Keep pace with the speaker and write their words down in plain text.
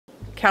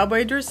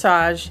Cowboy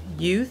Dressage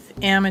Youth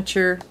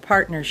Amateur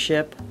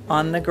Partnership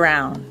on the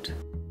ground.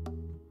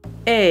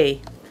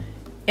 A.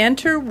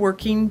 Enter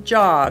working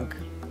jog.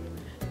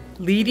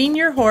 Leading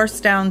your horse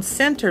down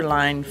center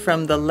line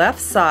from the left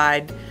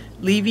side,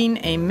 leaving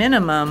a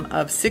minimum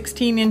of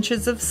 16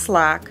 inches of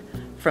slack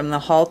from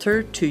the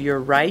halter to your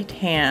right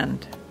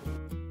hand.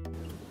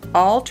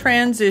 All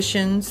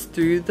transitions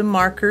through the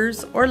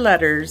markers or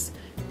letters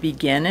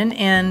begin and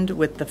end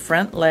with the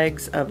front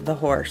legs of the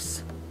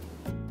horse.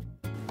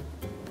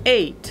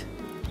 8.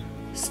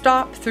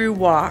 Stop through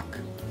walk.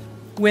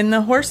 When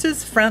the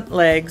horse's front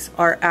legs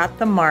are at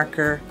the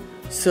marker,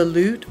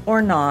 salute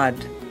or nod.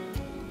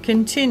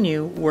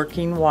 Continue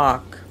working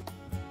walk.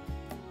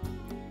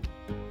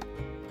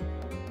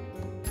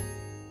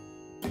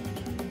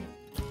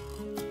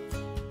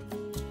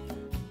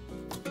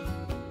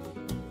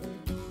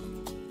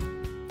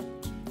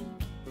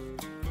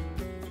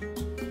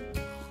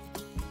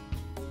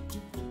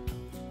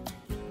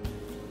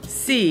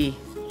 C.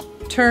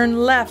 Turn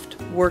left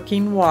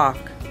working walk.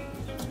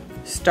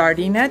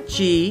 Starting at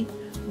G,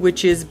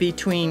 which is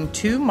between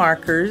two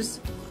markers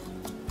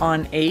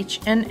on H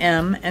and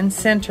M and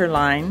center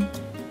line,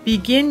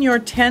 begin your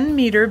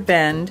 10-meter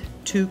bend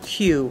to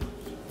Q.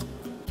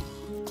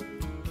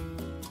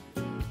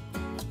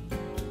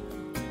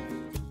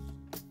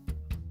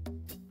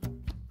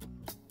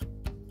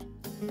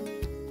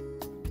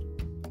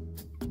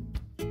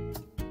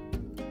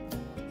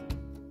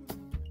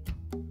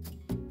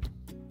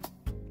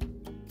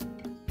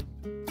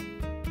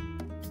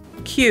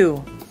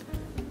 Q.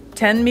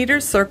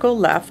 10-meter circle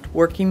left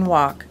working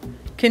walk.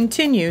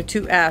 Continue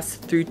to S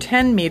through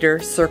 10-meter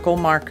circle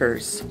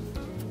markers.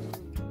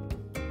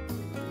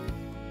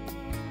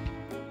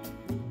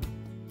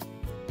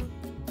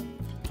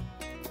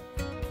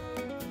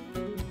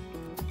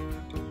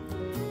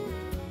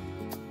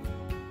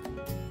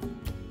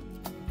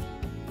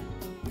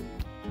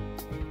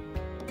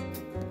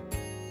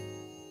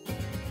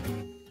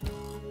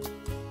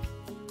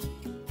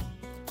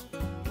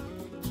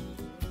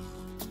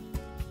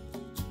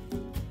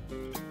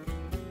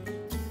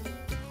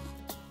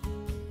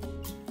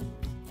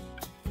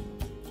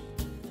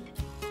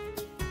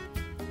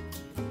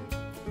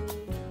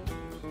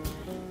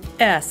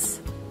 S.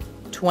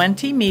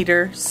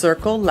 20-meter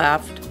circle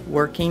left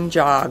working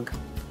jog.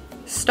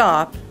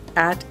 Stop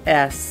at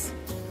S.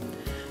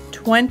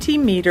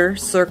 20-meter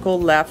circle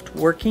left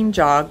working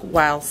jog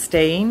while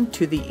staying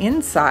to the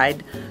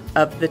inside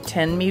of the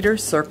 10-meter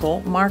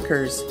circle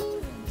markers.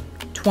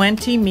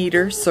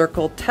 20-meter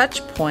circle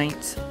touch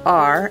points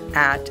are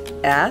at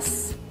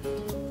S,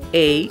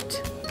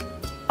 8,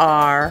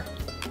 R,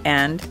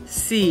 and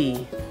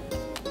C.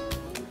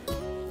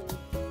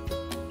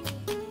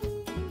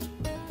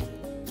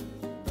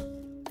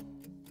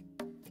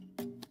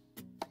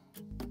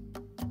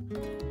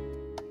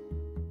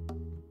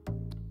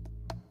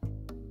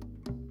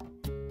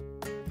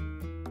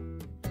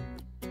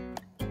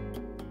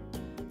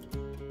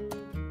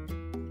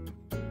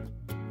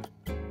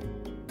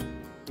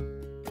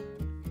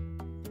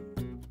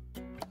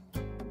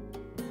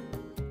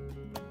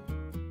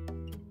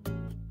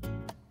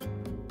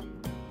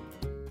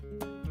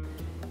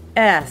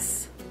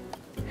 S.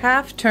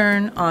 Half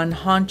turn on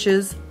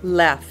haunches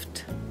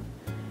left.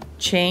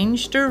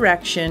 Change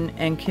direction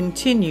and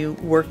continue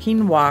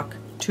working walk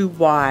to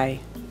Y.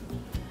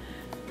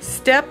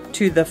 Step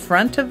to the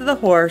front of the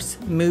horse,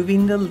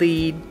 moving the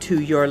lead to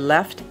your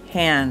left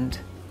hand.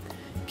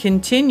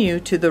 Continue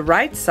to the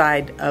right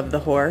side of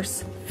the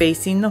horse,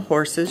 facing the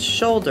horse's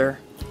shoulder.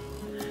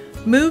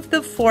 Move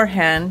the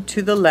forehand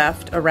to the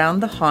left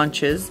around the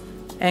haunches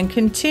and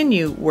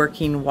continue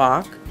working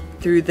walk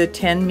through the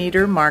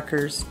 10-meter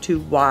markers to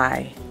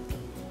Y.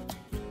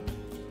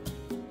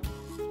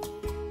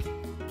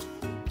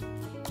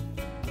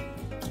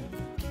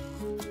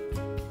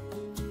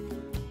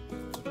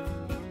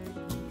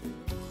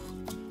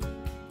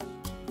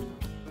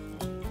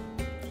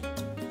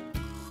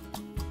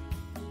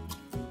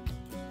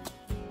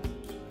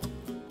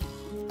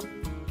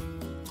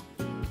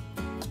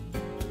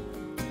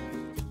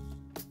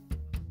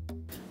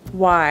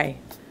 Y.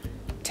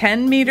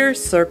 10-meter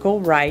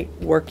circle right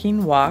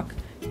working walk.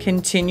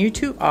 Continue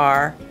to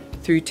R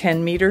through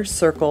 10-meter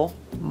circle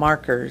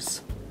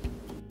markers.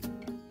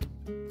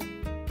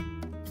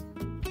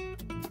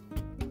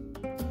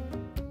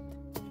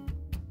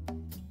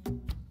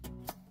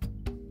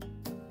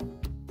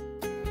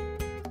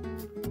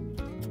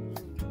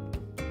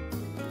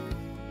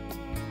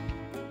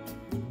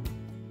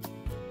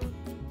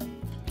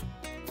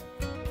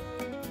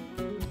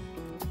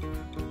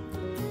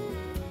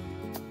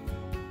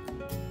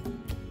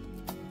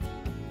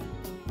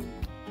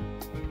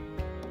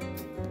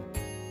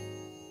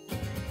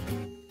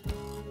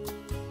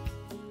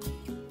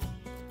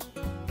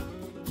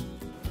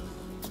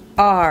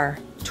 R.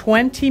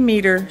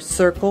 20-meter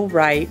circle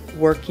right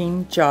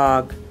working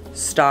jog.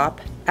 Stop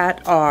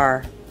at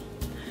R.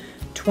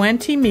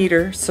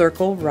 20-meter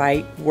circle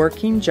right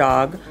working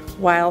jog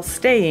while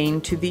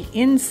staying to the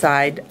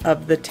inside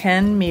of the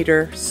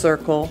 10-meter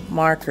circle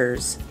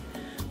markers.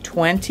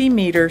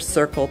 20-meter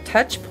circle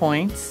touch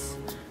points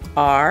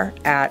are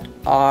at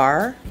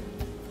R,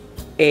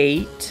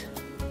 8,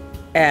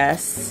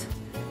 S,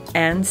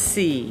 and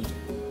C.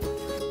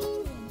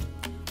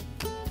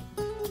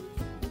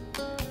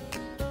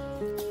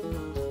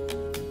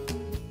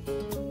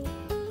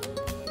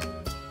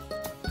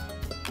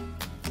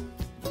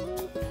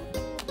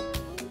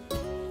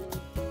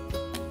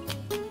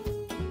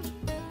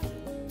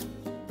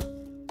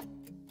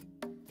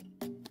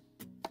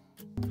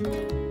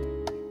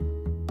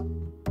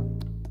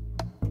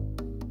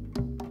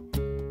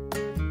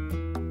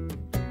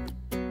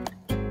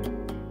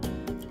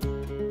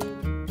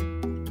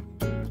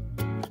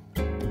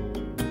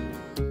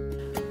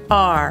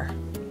 R.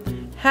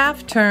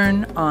 Half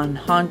turn on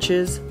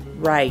haunches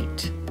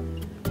right.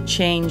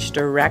 Change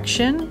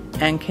direction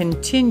and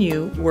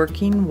continue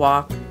working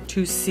walk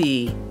to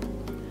C.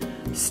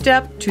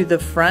 Step to the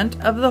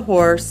front of the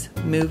horse,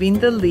 moving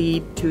the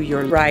lead to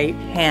your right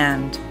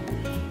hand.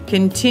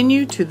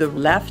 Continue to the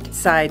left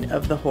side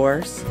of the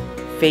horse,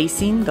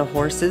 facing the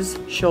horse's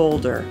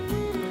shoulder.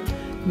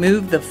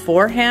 Move the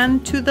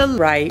forehand to the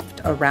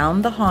right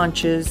around the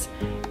haunches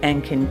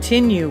and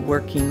continue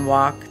working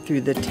walk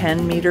through the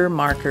 10-meter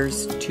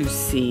markers to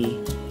C.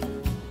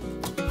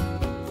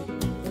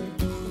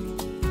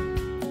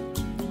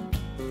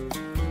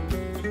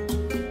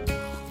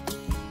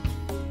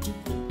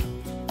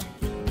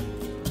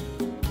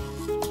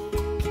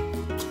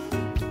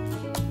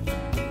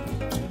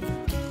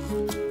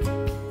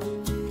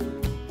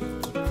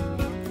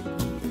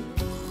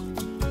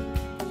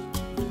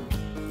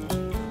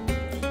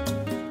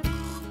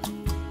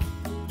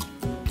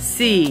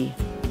 C.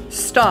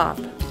 Stop.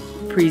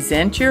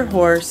 Present your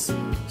horse.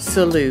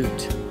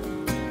 Salute.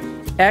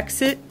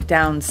 Exit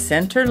down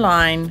center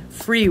line,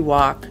 free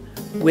walk,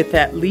 with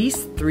at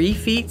least 3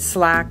 feet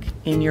slack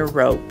in your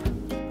rope.